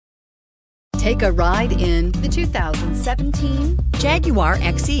Take a ride in the 2017 Jaguar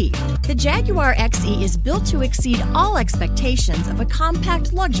XE. The Jaguar XE is built to exceed all expectations of a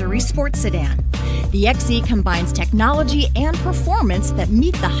compact luxury sports sedan. The XE combines technology and performance that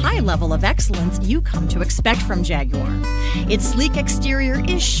meet the high level of excellence you come to expect from Jaguar. Its sleek exterior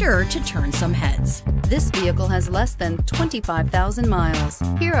is sure to turn some heads. This vehicle has less than 25,000 miles.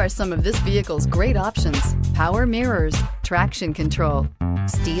 Here are some of this vehicle's great options: power mirrors, traction control,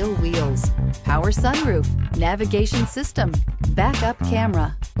 steel wheels, power sunroof, navigation system, backup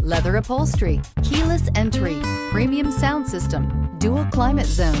camera, leather upholstery, keyless entry, premium sound system, dual climate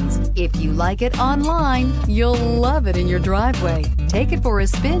zones. If you like it online, you'll love it in your driveway. Take it for a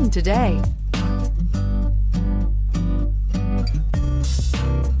spin today.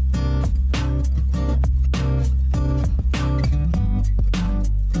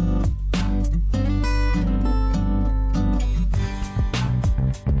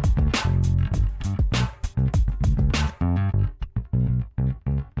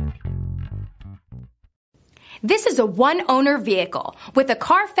 This is a one-owner vehicle with a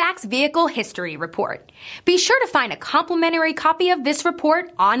Carfax Vehicle History Report. Be sure to find a complimentary copy of this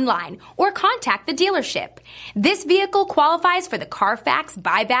report online or contact the dealership. This vehicle qualifies for the Carfax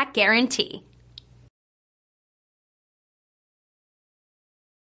Buyback Guarantee.